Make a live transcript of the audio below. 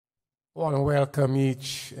I want to welcome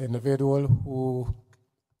each individual who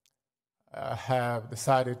have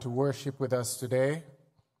decided to worship with us today.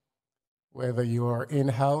 Whether you are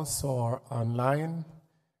in-house or online,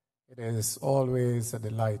 it is always a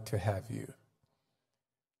delight to have you.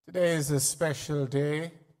 Today is a special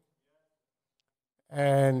day,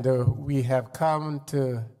 and we have come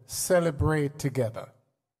to celebrate together.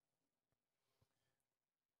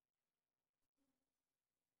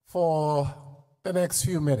 For the next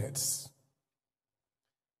few minutes,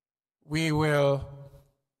 we will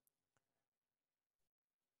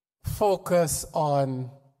focus on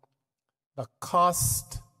the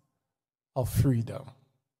cost of freedom.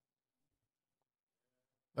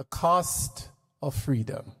 The cost of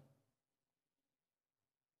freedom.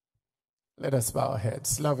 Let us bow our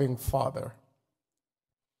heads. Loving Father,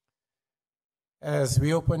 as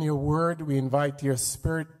we open your word, we invite your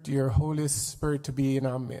Spirit, your Holy Spirit, to be in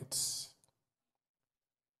our midst.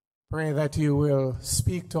 Pray that you will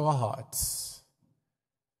speak to our hearts.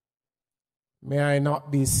 May I not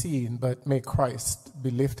be seen, but may Christ be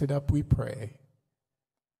lifted up, we pray,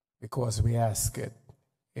 because we ask it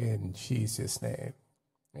in Jesus' name.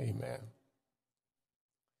 Amen.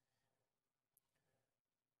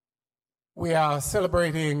 We are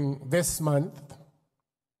celebrating this month,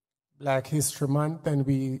 Black History Month, and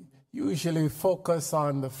we usually focus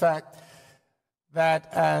on the fact that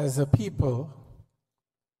as a people,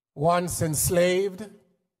 once enslaved,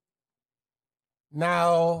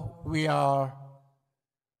 now we are,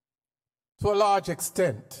 to a large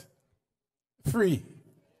extent, free.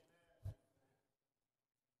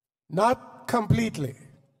 Not completely,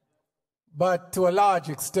 but to a large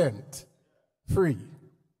extent, free.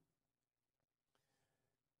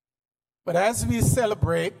 But as we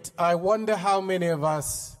celebrate, I wonder how many of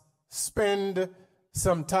us spend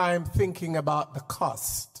some time thinking about the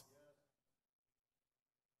cost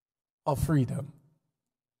of freedom.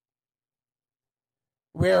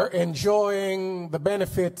 We're enjoying the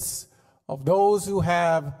benefits of those who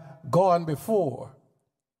have gone before.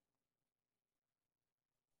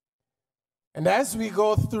 And as we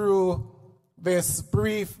go through this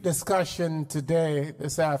brief discussion today,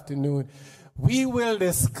 this afternoon, we will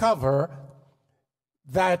discover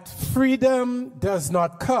that freedom does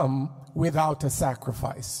not come without a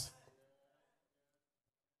sacrifice.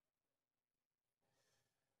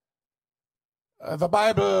 The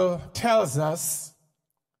Bible tells us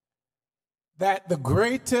that the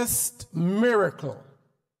greatest miracle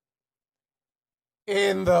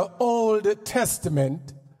in the Old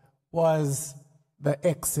Testament was the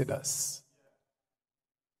Exodus.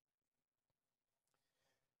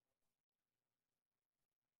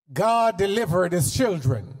 God delivered his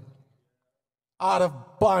children out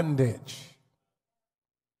of bondage.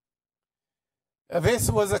 This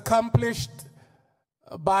was accomplished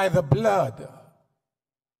by the blood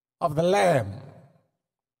of the Lamb.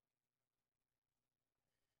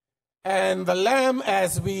 And the Lamb,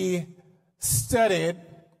 as we studied,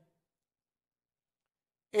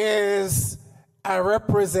 is a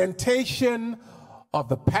representation of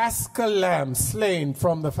the Paschal Lamb slain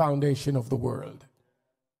from the foundation of the world.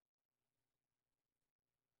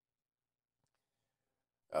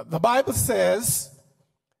 The Bible says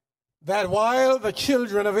that while the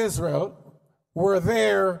children of Israel were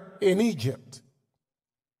there in Egypt,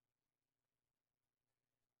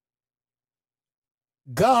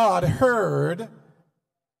 God heard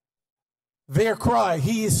their cry.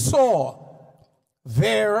 He saw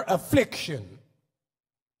their affliction.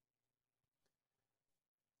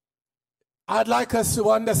 I'd like us to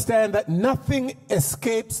understand that nothing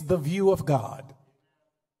escapes the view of God.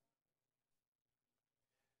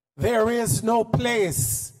 There is no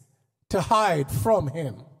place to hide from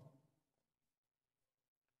him.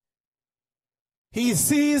 He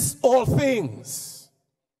sees all things.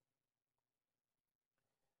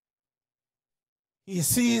 He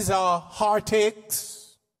sees our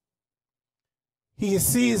heartaches. He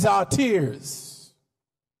sees our tears.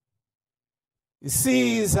 He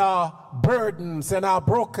sees our burdens and our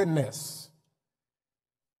brokenness.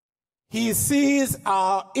 He sees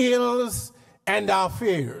our ills and our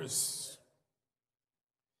fears.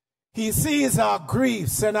 He sees our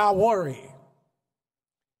griefs and our worry.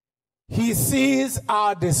 He sees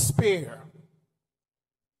our despair.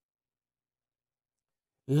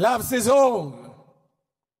 Loves his own.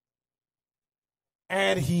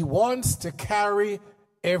 And he wants to carry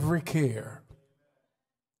every care.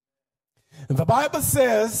 And the Bible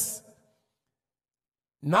says,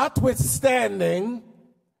 notwithstanding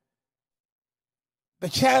the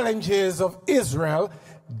challenges of Israel,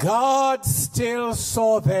 God still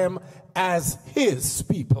saw them as his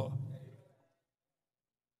people.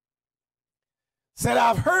 said,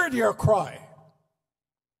 I've heard your cry.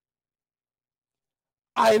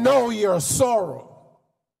 I know your sorrow.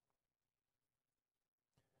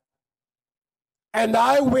 And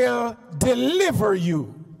I will deliver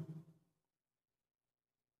you.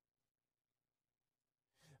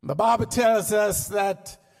 The Bible tells us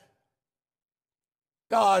that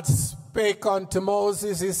God spake unto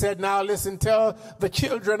Moses. He said, now listen, tell the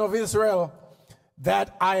children of Israel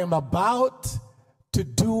that I am about to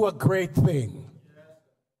do a great thing.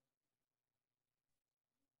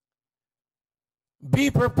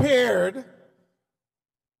 Be prepared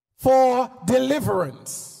for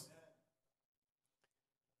deliverance.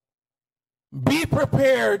 Be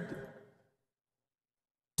prepared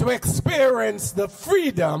to experience the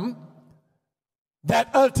freedom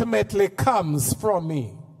that ultimately comes from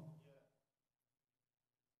me.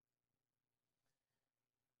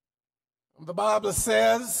 The Bible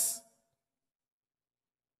says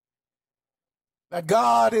that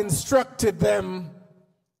God instructed them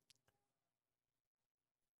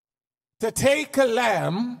to take a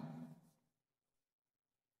lamb,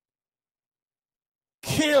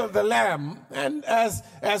 kill the lamb, and as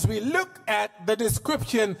we look at the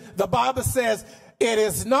description, the Bible says it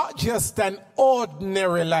is not just an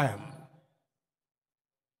ordinary lamb.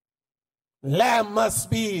 Lamb must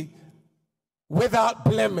be without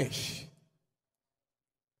blemish.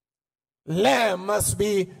 Lamb must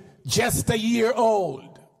be just a year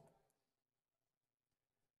old.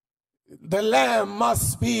 The lamb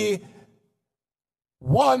must be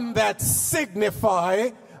one that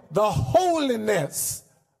signifies the holiness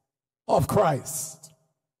of Christ.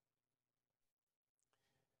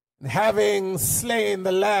 Having slain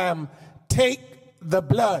the lamb, take the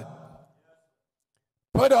blood,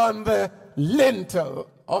 put on the lintel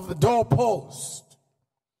of the doorpost,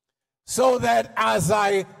 so that as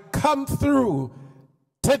I come through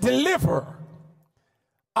to deliver,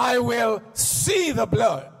 I will see the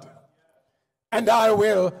blood and I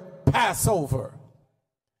will pass over.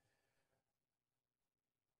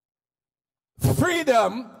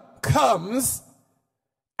 Freedom comes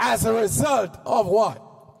as a result of what?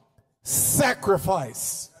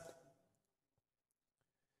 Sacrifice.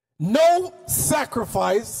 No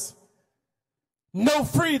sacrifice, no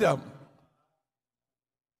freedom.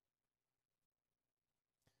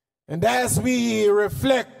 And as we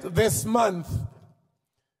reflect this month,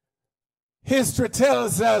 history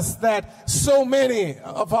tells us that so many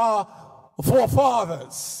of our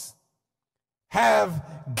forefathers have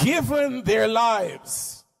given their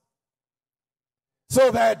lives so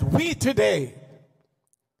that we today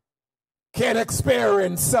can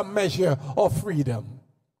experience some measure of freedom.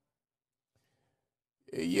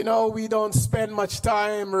 You know, we don't spend much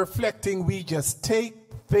time reflecting, we just take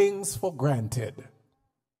things for granted.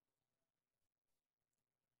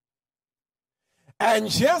 And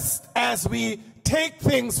just as we take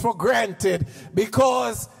things for granted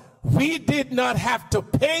because we did not have to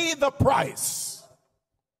pay the price,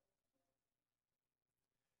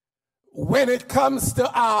 when it comes to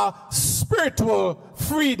our spiritual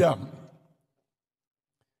freedom,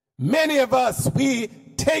 many of us, we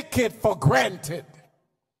take it for granted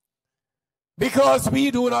because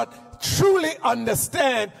we do not truly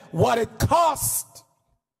understand what it costs.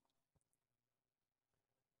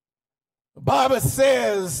 The Bible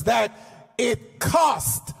says that it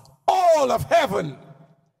cost all of heaven.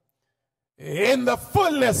 In the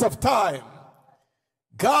fullness of time,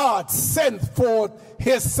 God sent forth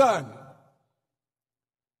his son,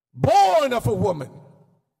 born of a woman.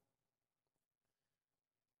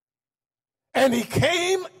 And he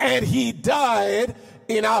came and he died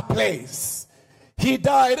in our place. He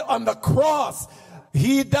died on the cross.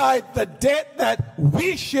 He died the death that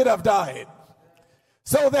we should have died,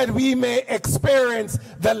 so that we may experience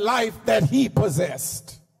the life that he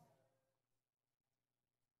possessed.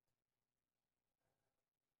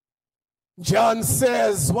 John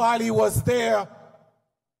says while he was there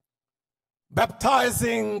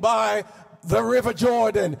baptizing by the river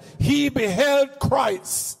Jordan, he beheld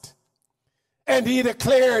Christ and he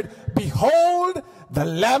declared, "Behold the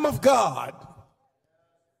Lamb of God,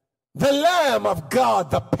 the Lamb of God,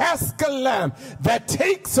 the Paschal Lamb that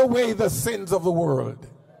takes away the sins of the world."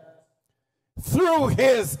 Through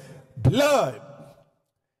his blood,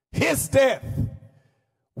 his death,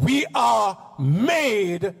 we are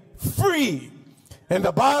made free. And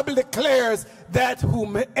the Bible declares that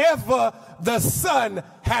whomever the Son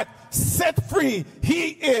hath set free, he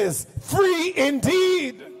is free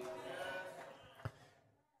indeed.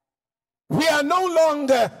 We are no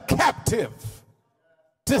longer captive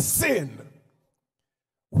to sin.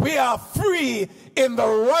 We are free in the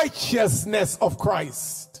righteousness of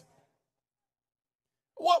Christ.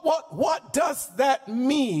 What does that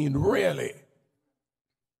mean, really?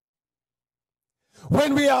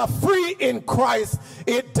 When we are free in Christ,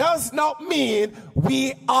 it does not mean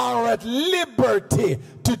we are at liberty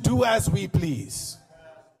to do as we please.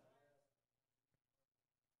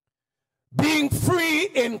 Being free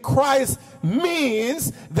in Christ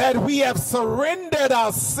means that we have surrendered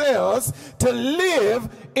ourselves to live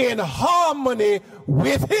in harmony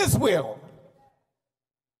with His will.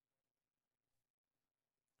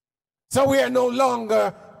 So we are no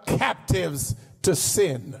longer captives to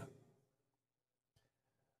sin.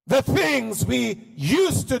 The things we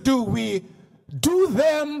used to do, we do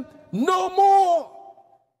them no more.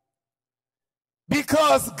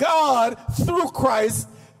 Because God, through Christ,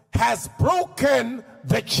 has broken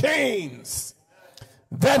the chains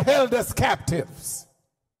that held us captives.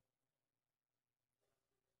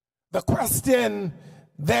 The question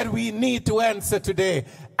that we need to answer today,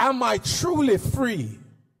 am I truly free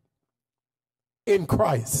in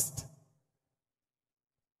Christ?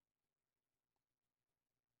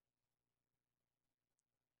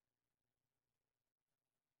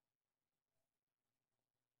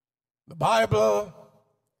 The Bible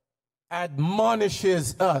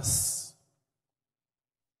admonishes us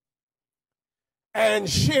and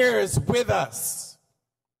shares with us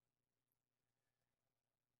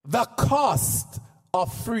the cost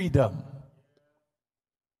of freedom.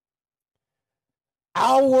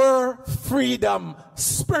 Our freedom,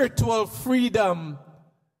 spiritual freedom,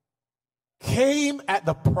 came at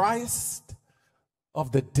the price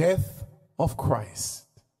of the death of Christ.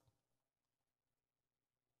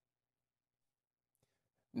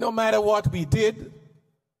 No matter what we did,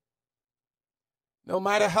 no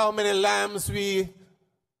matter how many lambs we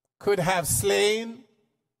could have slain,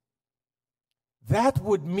 that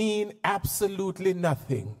would mean absolutely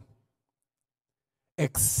nothing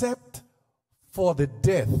except for the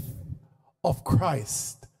death of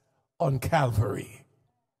Christ on Calvary.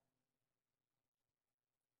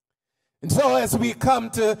 And so as we come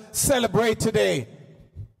to celebrate today,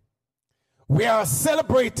 we are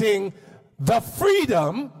celebrating the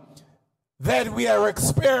freedom that we are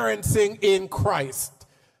experiencing in Christ.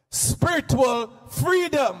 Spiritual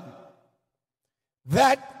freedom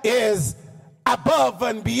that is above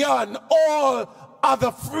and beyond all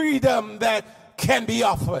other freedom that can be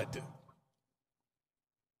offered.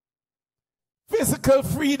 Physical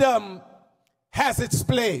freedom has its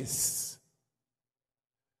place,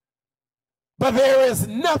 but there is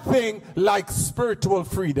nothing like spiritual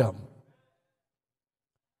freedom.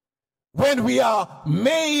 When we are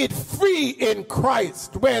made free in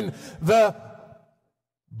Christ, when the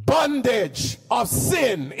bondage of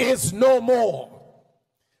sin is no more,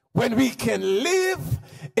 when we can live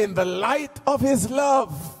in the light of His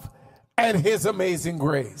love and His amazing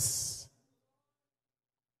grace.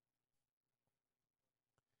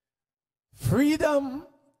 Freedom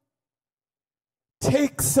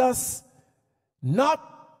takes us not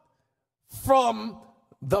from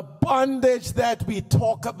the bondage that we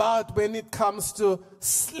talk about when it comes to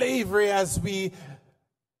slavery, as we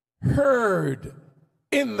heard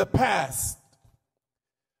in the past.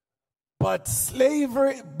 But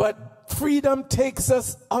freedom takes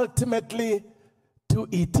us ultimately to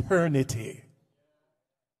eternity.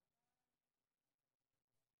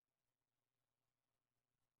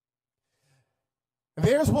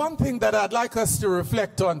 There's one thing that I'd like us to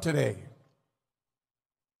reflect on today.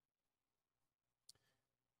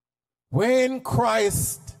 When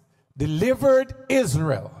Christ delivered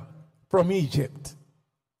Israel from Egypt,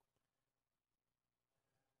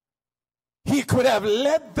 He could have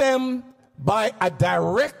led them by a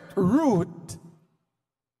direct route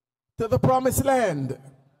to the promised land.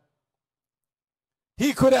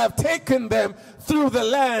 He could have taken them through the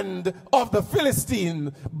land of the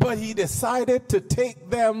Philistines, but He decided to take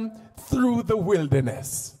them through the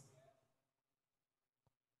wilderness.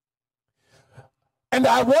 And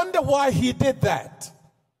I wonder why He did that.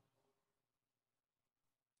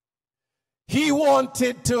 He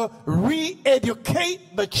wanted to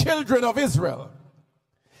re-educate the children of Israel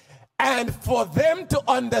and for them to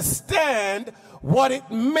understand what it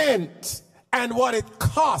meant and what it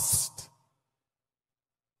cost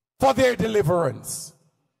for their deliverance,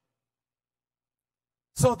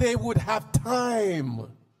 so they would have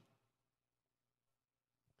time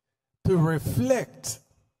to reflect.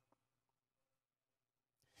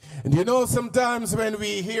 And you know, sometimes when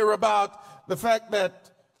we hear about the fact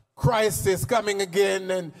that Christ is coming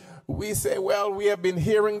again, and we say, well, we have been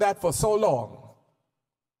hearing that for so long.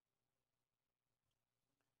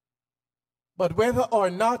 But whether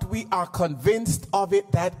or not we are convinced of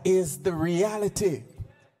it, that is the reality.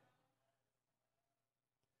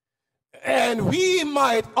 And we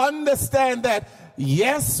might understand that,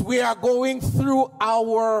 yes, we are going through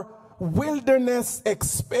our wilderness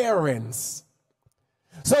experience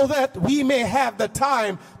so that we may have the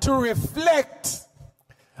time to reflect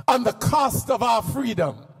on the cost of our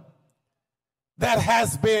freedom that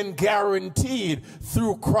has been guaranteed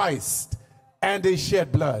through Christ and his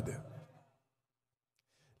shed blood.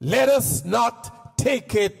 Let us not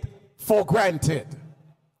take it for granted.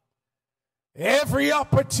 Every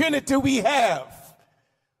opportunity we have,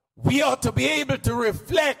 we ought to be able to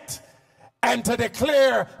reflect and to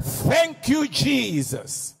declare, thank you,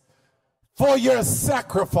 Jesus, for your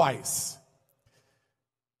sacrifice.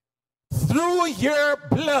 Through your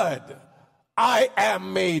blood, I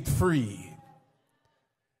am made free.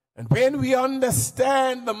 And when we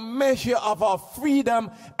understand the measure of our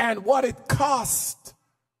freedom and what it costs,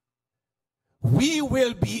 we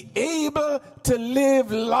will be able to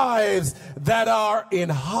live lives that are in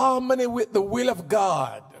harmony with the will of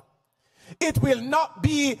God. It will not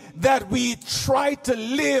be that we try to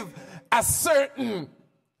live a certain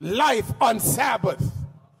life on Sabbath,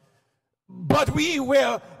 but we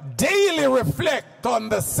will daily reflect on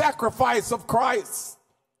the sacrifice of Christ.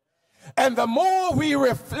 And the more we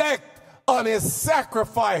reflect on his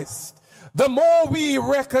sacrifice, the more we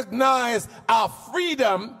recognize our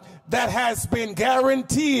freedom that has been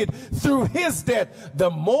guaranteed through his death, the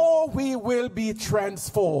more we will be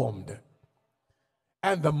transformed.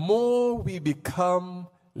 And the more we become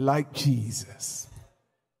like Jesus,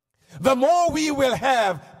 the more we will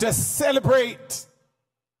have to celebrate.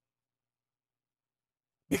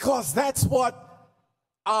 Because that's what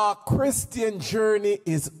our Christian journey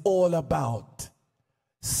is all about.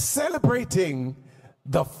 Celebrating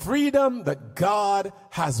the freedom that God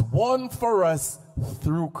has won for us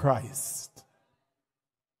through Christ.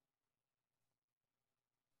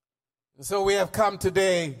 So we have come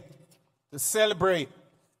today to celebrate.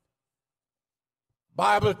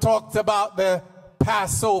 Bible talks about the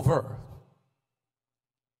Passover.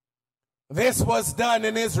 This was done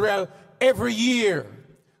in Israel every year,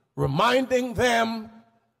 reminding them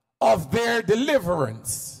of their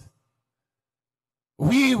deliverance.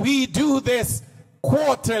 We do this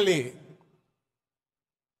quarterly.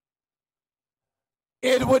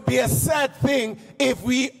 It would be a sad thing if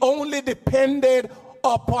we only depended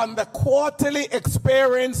upon the quarterly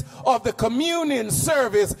experience of the communion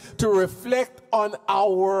service to reflect on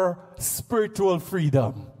our spiritual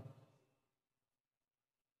freedom.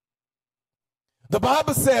 The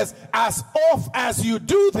Bible says, as oft as you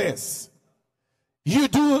do this, you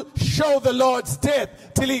do show the Lord's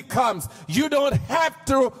death till he comes. You don't have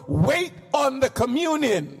to wait on the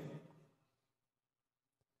communion.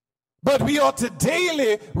 But we ought to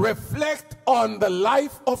daily reflect on the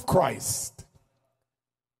life of Christ,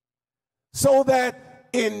 so that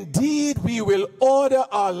indeed we will order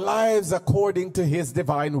our lives according to his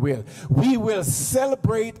divine will. We will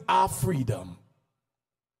celebrate our freedom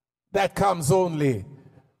that comes only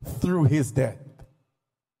through his death.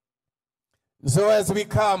 So as we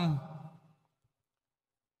come,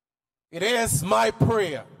 it is my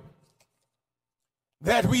prayer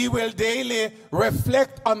that we will daily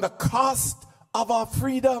reflect on the cost of our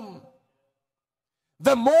freedom.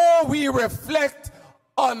 The more we reflect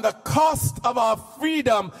on the cost of our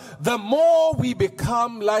freedom, the more we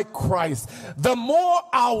become like Christ. The more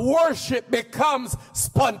our worship becomes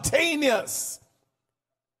spontaneous.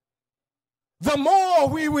 The more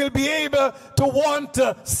we will be able to want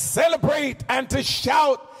to celebrate and to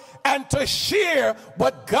shout and to share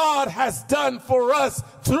what God has done for us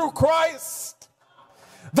through Christ.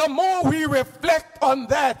 The more we reflect on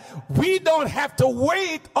that, we don't have to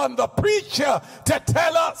wait on the preacher to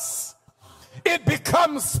tell us. It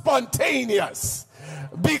becomes spontaneous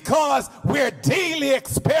because we're daily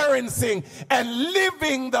experiencing and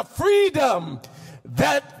living the freedom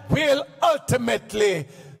that will ultimately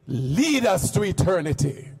lead us to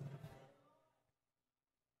eternity.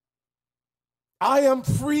 I am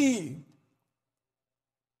free.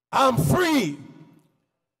 I'm free.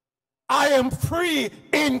 I am free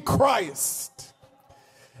in Christ.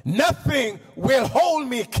 Nothing will hold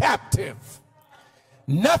me captive.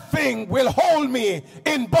 Nothing will hold me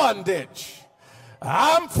in bondage.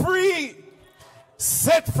 I'm free,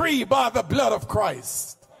 set free by the blood of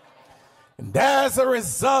Christ. And as a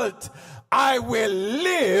result, I will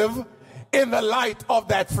live in the light of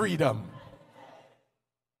that freedom.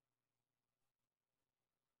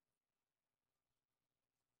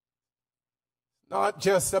 Not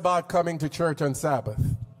just about coming to church on Sabbath.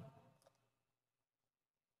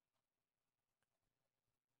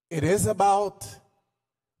 It is about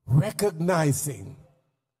recognizing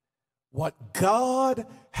what God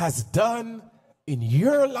has done in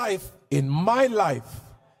your life, in my life,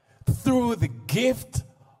 through the gift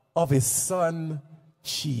of his son,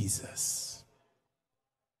 Jesus.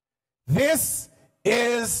 This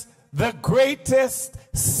is the greatest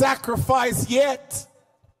sacrifice yet.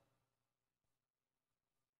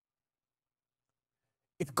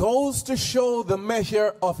 It goes to show the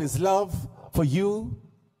measure of his love for you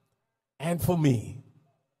and for me.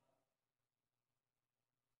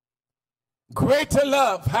 Greater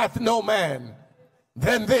love hath no man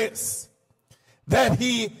than this, that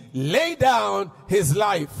he lay down his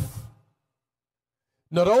life,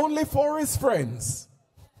 not only for his friends,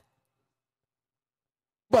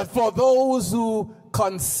 but for those who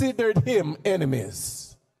considered him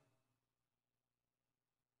enemies.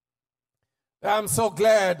 I'm so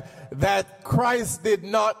glad that Christ did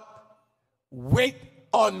not wait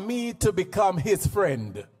on me to become his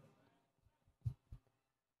friend.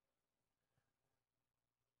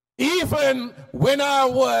 Even when I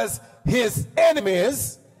was his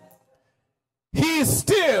enemies, he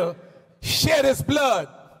still shed his blood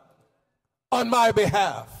on my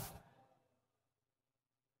behalf.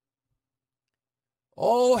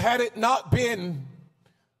 Oh, had it not been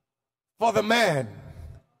for the man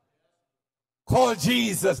called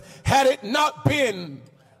Jesus, had it not been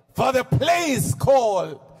for the place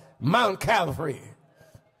called Mount Calvary,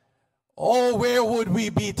 oh, where would we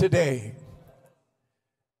be today?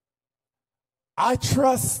 I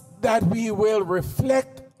trust that we will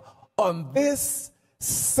reflect on this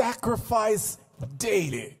sacrifice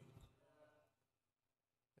daily.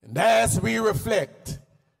 And as we reflect,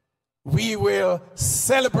 we will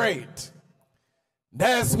celebrate. And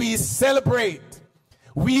as we celebrate,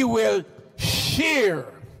 we will share.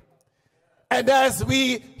 And as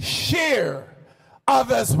we share,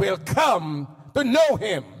 others will come to know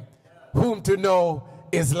him, whom to know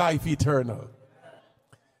is life eternal.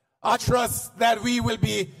 I trust that we will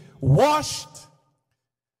be washed,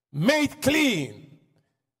 made clean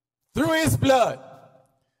through his blood,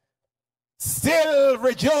 still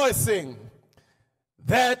rejoicing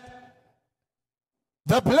that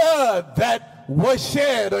the blood that was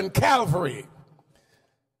shed on Calvary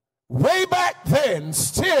way back then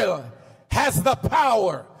still has the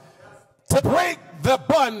power to break the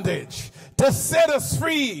bondage, to set us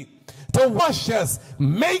free, to wash us,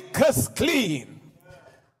 make us clean,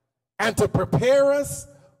 and to prepare us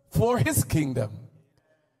for his kingdom.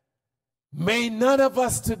 May none of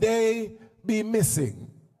us today be missing,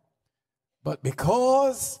 but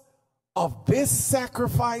because of this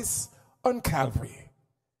sacrifice on Calvary,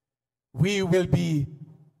 we will be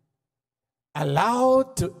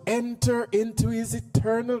allowed to enter into his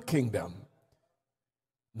eternal kingdom,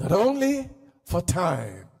 not only for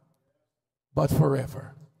time, but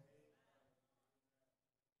forever.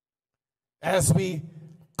 As we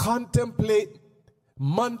contemplate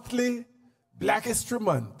monthly Black History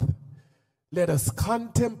Month, let us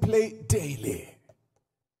contemplate daily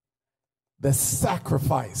the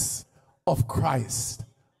sacrifice of Christ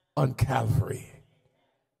on Calvary.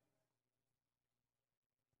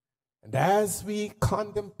 And as we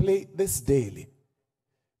contemplate this daily,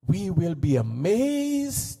 we will be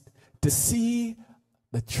amazed to see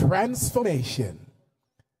the transformation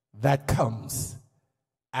that comes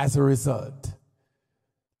as a result.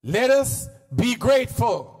 Let us be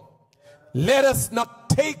grateful. Let us not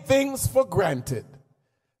take things for granted.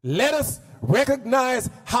 Let us recognize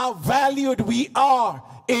how valued we are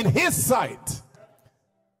in his sight.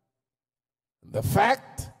 The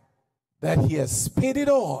fact that he has paid it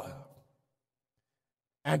all.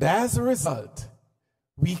 And as a result,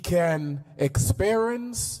 we can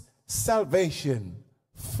experience salvation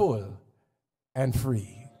full and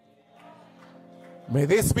free. May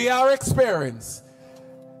this be our experience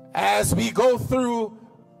as we go through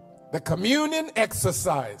the communion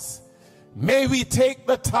exercise. May we take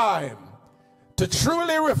the time to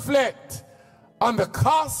truly reflect on the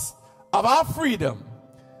cost of our freedom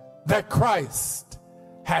that Christ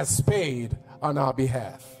has paid on our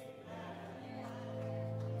behalf.